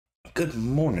Good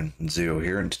morning, Zero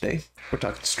here, and today we're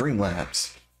talking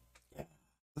Streamlabs. Yeah,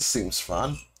 this seems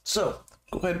fun. So,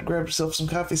 go ahead and grab yourself some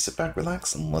coffee, sit back,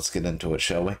 relax, and let's get into it,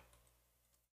 shall we?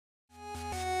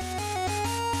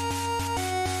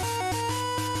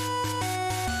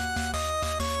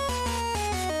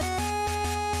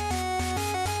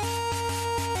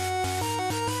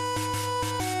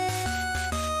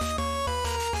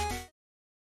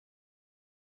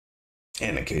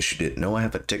 And in case you didn't know, I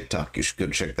have a TikTok. You should go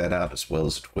check that out, as well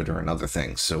as Twitter and other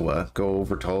things. So go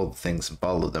over to all the things and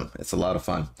follow them. It's a lot of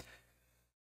fun.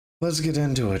 Let's get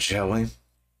into it, shall we?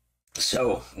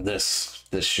 So this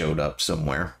showed up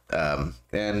somewhere, and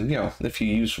you know, if you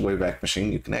use Wayback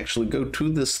Machine, you can actually go to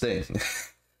this thing.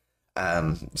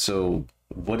 So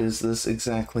what is this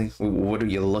exactly? What are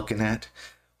you looking at?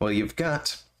 Well, you've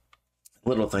got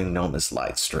little thing known as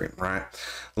Lightstream, right?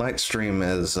 Lightstream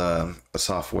is a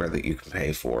software that you can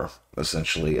pay for,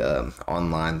 essentially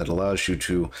online, that allows you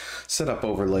to set up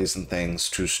overlays and things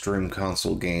to stream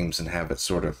console games and have it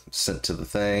sort of sent to the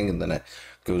thing, and then it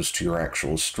goes to your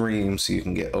actual stream, so you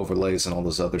can get overlays and all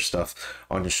this other stuff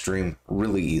on your stream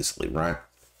really easily, right?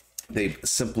 They've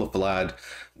simplified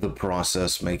the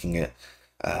process, making it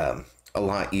a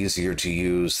lot easier to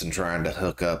use than trying to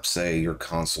hook up, say, your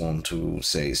console into,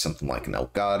 say, something like an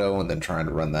Elgato, and then trying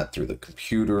to run that through the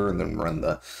computer, and then run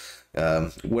the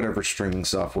whatever streaming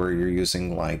software you're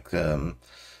using, like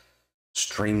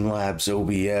Streamlabs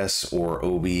OBS or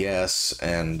OBS,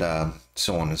 and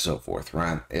so on and so forth,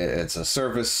 right? It's a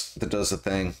service that does a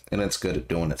thing, and it's good at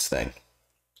doing its thing.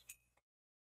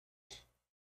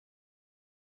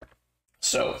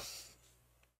 So,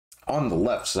 on the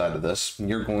left side of this,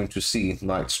 you're going to see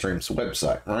Lightstream's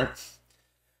website, right?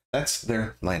 That's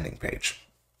their landing page.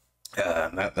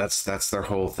 That's their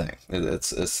whole thing.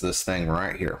 It's this thing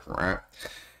right here, right?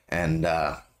 And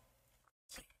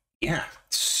yeah,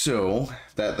 so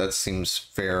that seems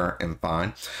fair and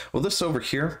fine. Well, this over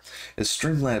here is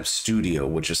Streamlabs Studio,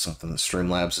 which is something that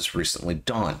Streamlabs has recently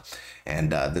done,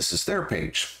 and this is their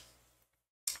page.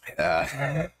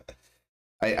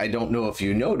 I don't know if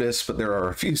you noticed, but there are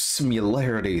a few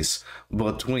similarities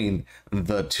between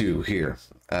the two here.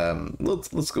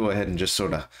 Let's go ahead and just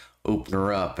sort of open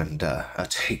her up and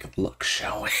take a look,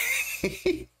 shall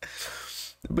we?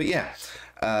 But yeah,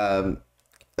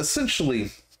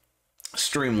 essentially,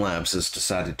 Streamlabs has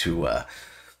decided to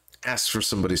ask for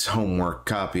somebody's homework,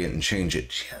 copy it, and change it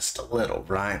just a little,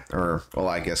 right? Or, well,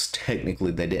 I guess technically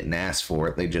they didn't ask for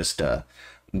it. They just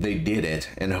they did it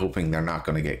and hoping they're not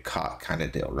going to get caught, kind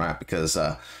of deal, right? Because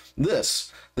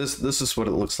this is what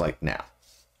it looks like now.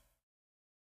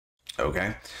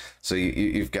 Okay, so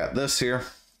you've got this here.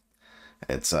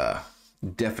 It's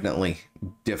definitely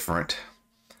different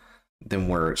than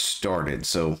where it started.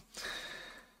 So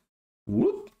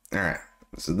whoop. All right,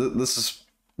 so this is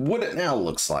what it now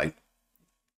looks like.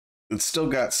 It's still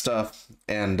got stuff,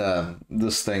 and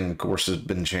this thing, of course, has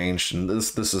been changed, and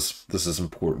this is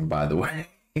important, by the way.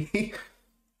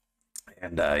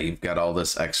 And you've got all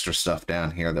this extra stuff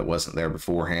down here that wasn't there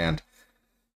beforehand.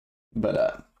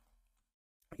 But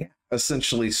yeah,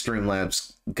 essentially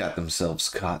Streamlabs got themselves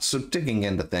caught. So digging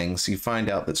into things, you find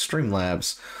out that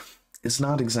Streamlabs is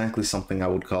not exactly something I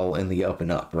would call in the up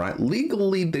and up, right?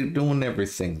 Legally, they're doing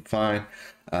everything fine.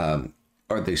 Are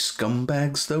they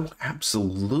scumbags, though?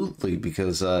 Absolutely,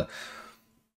 because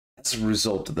as a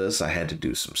result of this, I had to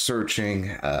do some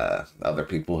searching. Other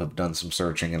people have done some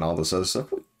searching and all this other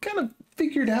stuff. We kind of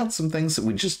figured out some things that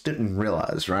we just didn't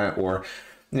realize, right? Or,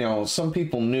 you know, some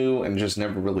people knew and just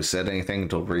never really said anything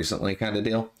until recently, kind of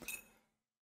deal.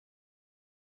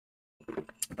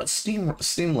 But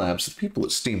Streamlabs, the people at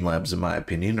Streamlabs, in my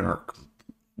opinion,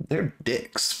 they're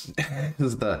dicks.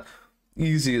 Is the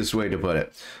easiest way to put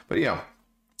it. But yeah,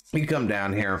 you come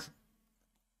down here,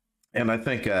 and I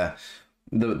think the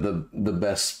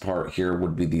best part here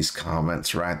would be these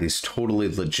comments, right? These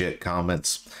totally legit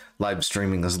comments. Live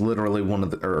streaming is literally one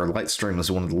of the, or Lightstream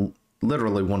is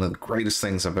literally one of the greatest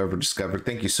things I've ever discovered.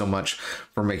 Thank you so much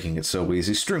for making it so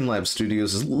easy. Streamlabs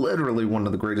Studios is literally one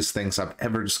of the greatest things I've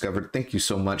ever discovered. Thank you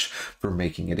so much for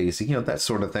making it easy. You know, that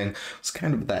sort of thing. It's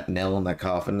kind of that nail in that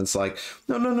coffin. It's like,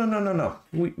 no.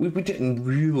 We didn't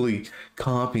really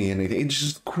copy anything. It's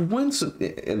just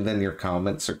coincidence. And then your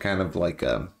comments are kind of like,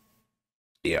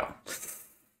 yeah.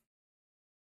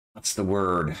 What's the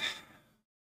word?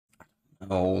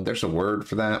 Oh, there's a word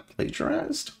for that.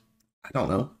 Plagiarized? I don't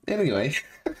know. Anyway,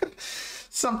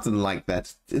 something like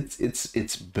that.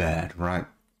 It's bad, right?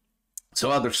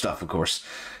 So other stuff, of course,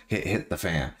 hit the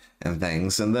fan and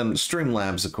things. And then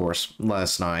Streamlabs, of course,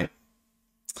 last night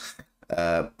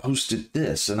posted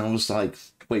this, and I was like,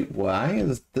 wait, why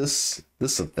is this a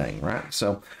thing, right?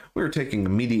 So we're taking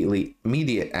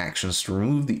immediate actions to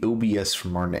remove the OBS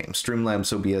from our name.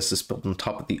 Streamlabs OBS is built on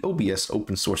top of the OBS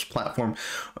open source platform.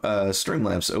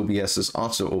 Streamlabs OBS is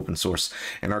also open source,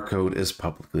 and our code is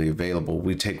publicly available.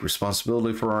 We take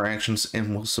responsibility for our actions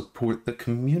and will support the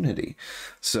community.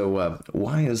 So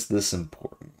why is this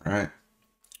important, right?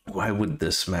 Why would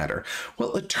this matter?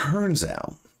 Well, it turns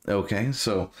out, okay,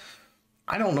 so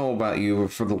I don't know about you,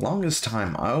 but for the longest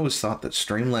time, I always thought that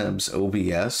Streamlabs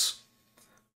OBS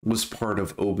was part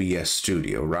of OBS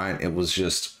Studio, right? It was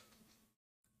just,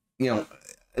 you know,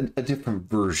 a different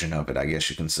version of it, I guess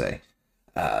you can say.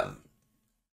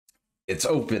 It's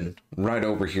open right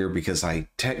over here because I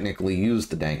technically use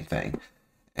the dang thing.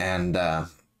 And I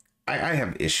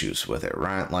have issues with it,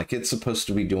 right? Like, it's supposed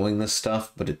to be doing this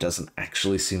stuff, but it doesn't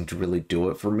actually seem to really do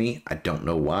it for me. I don't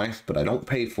know why, but I don't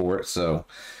pay for it, so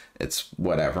it's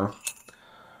whatever.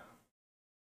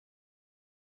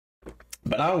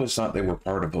 But I always thought they were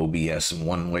part of OBS in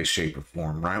one way, shape, or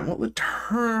form, right? Well, it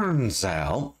turns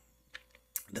out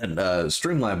that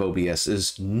Streamlabs OBS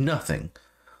is nothing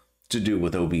to do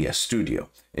with OBS Studio.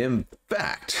 In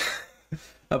fact,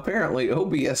 apparently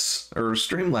OBS, or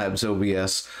Streamlabs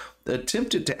OBS,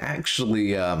 attempted to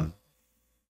actually, or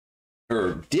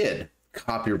did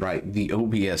copyright the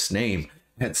OBS name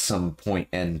at some point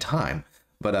in time.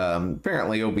 But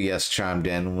apparently OBS chimed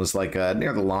in and was like,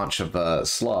 near the launch of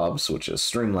Slobs, which is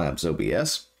Streamlabs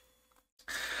OBS,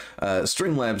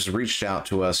 Streamlabs reached out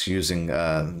to us using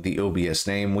the OBS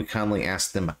name. We kindly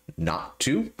asked them not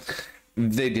to.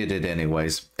 They did it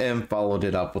anyways and followed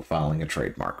it up with filing a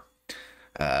trademark.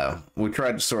 We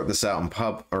tried to sort this out in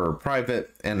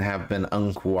private and have been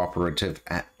uncooperative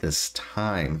at this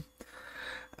time.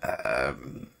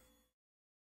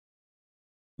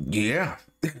 Yeah.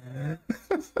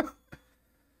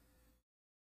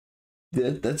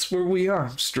 That's where we are.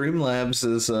 Streamlabs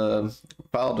is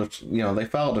they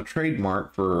filed a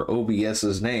trademark for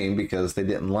OBS's name because they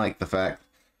didn't like the fact,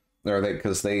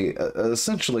 because they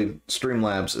essentially,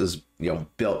 Streamlabs is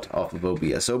built off of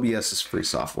OBS. OBS is free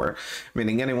software,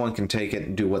 meaning anyone can take it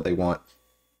and do what they want.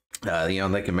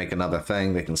 They can make another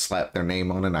thing. They can slap their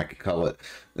name on it. I could call it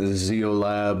Zeo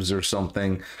Labs or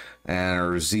something,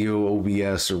 or Zeo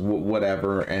OBS or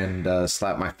whatever, and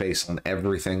slap my face on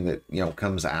everything that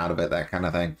comes out of it. That kind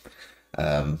of thing.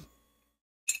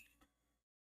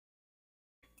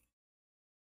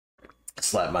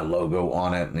 Slap my logo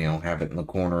on it, and have it in the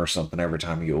corner or something every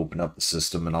time you open up the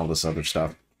system and all this other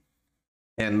stuff.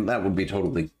 And that would be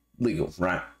totally legal,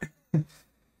 right?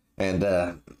 And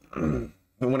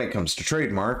when it comes to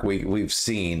trademark, we've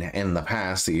seen in the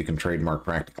past that you can trademark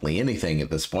practically anything at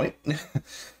this point.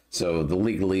 So the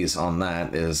legalese on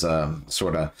that is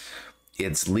sort of,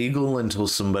 it's legal until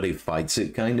somebody fights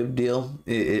it kind of deal,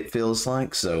 it feels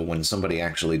like. So when somebody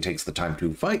actually takes the time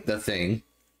to fight the thing,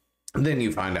 then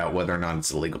you find out whether or not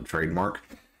it's a legal trademark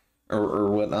or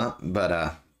whatnot.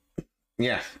 But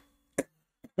yeah.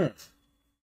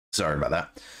 Sorry about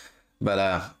that.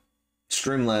 But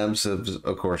Streamlabs has,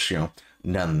 of course,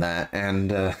 done that.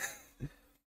 And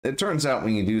it turns out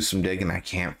when you do some digging, I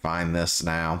can't find this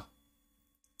now.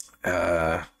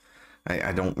 I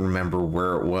don't remember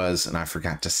where it was, and I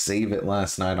forgot to save it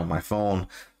last night on my phone,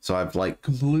 so I've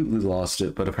completely lost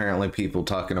it. But apparently people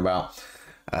talking about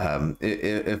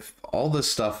if all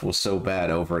this stuff was so bad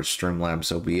over at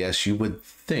Streamlabs OBS, you would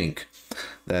think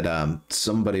that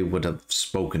somebody would have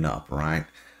spoken up, right?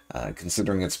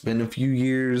 Considering it's been a few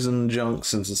years and junk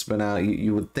since it's been out,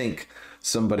 you would think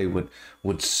somebody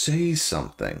would say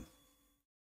something.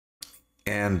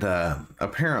 And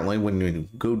apparently when you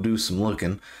go do some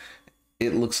looking,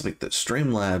 it looks like that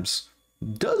Streamlabs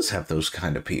does have those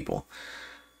kind of people.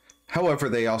 However,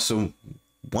 they also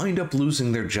wind up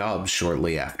losing their jobs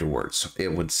shortly afterwards,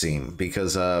 it would seem,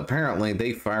 because apparently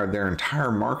they fired their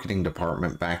entire marketing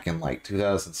department back in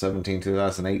 2017,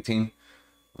 2018.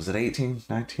 Was it 18,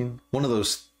 19? One of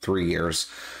those 3 years.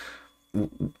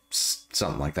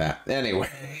 Something like that. Anyway,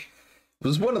 it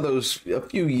was one of those a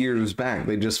few years back.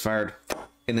 They just fired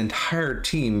an entire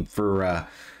team for,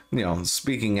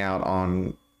 speaking out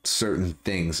on certain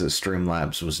things that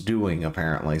Streamlabs was doing,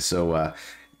 apparently. So,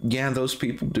 yeah, those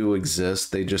people do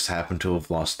exist. They just happen to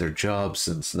have lost their jobs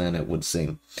since then, it would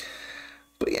seem.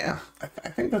 But yeah, I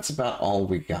think that's about all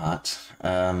we got.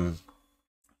 I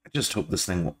just hope this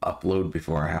thing will upload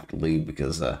before I have to leave,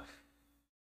 because I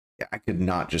could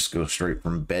not just go straight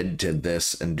from bed to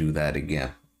this and do that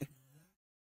again.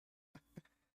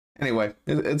 Anyway,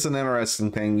 it's an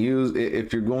interesting thing.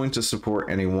 If you're going to support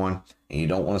anyone and you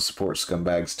don't want to support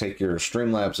scumbags, take your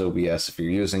Streamlabs OBS if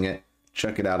you're using it,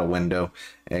 check it out a window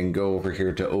and go over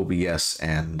here to OBS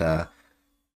and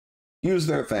use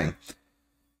their thing.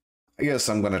 I guess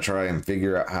I'm going to try and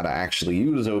figure out how to actually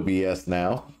use OBS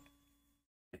now.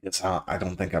 Because I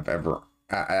don't think I've ever,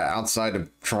 outside of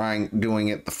doing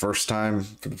it the first time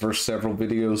for the first several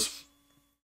videos,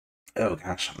 oh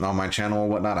gosh, on my channel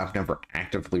and whatnot, I've never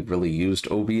actively really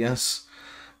used OBS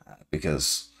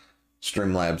because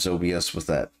Streamlabs OBS was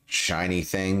that shiny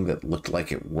thing that looked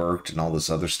like it worked and all this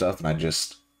other stuff, and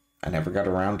I never got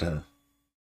around to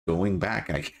going back,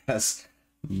 I guess.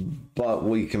 But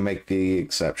we can make the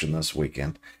exception this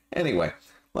weekend. Anyway,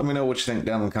 let me know what you think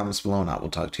down in the comments below, and I will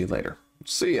talk to you later.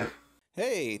 See ya.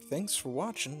 Hey, thanks for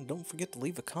watching. Don't forget to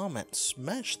leave a comment,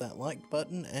 smash that like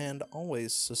button, and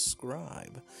always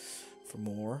subscribe for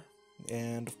more.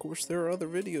 And of course, there are other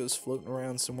videos floating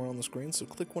around somewhere on the screen, so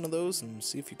click one of those and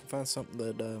see if you can find something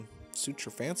that suits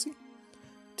your fancy.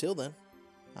 Till then,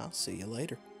 I'll see you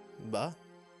later. Bye.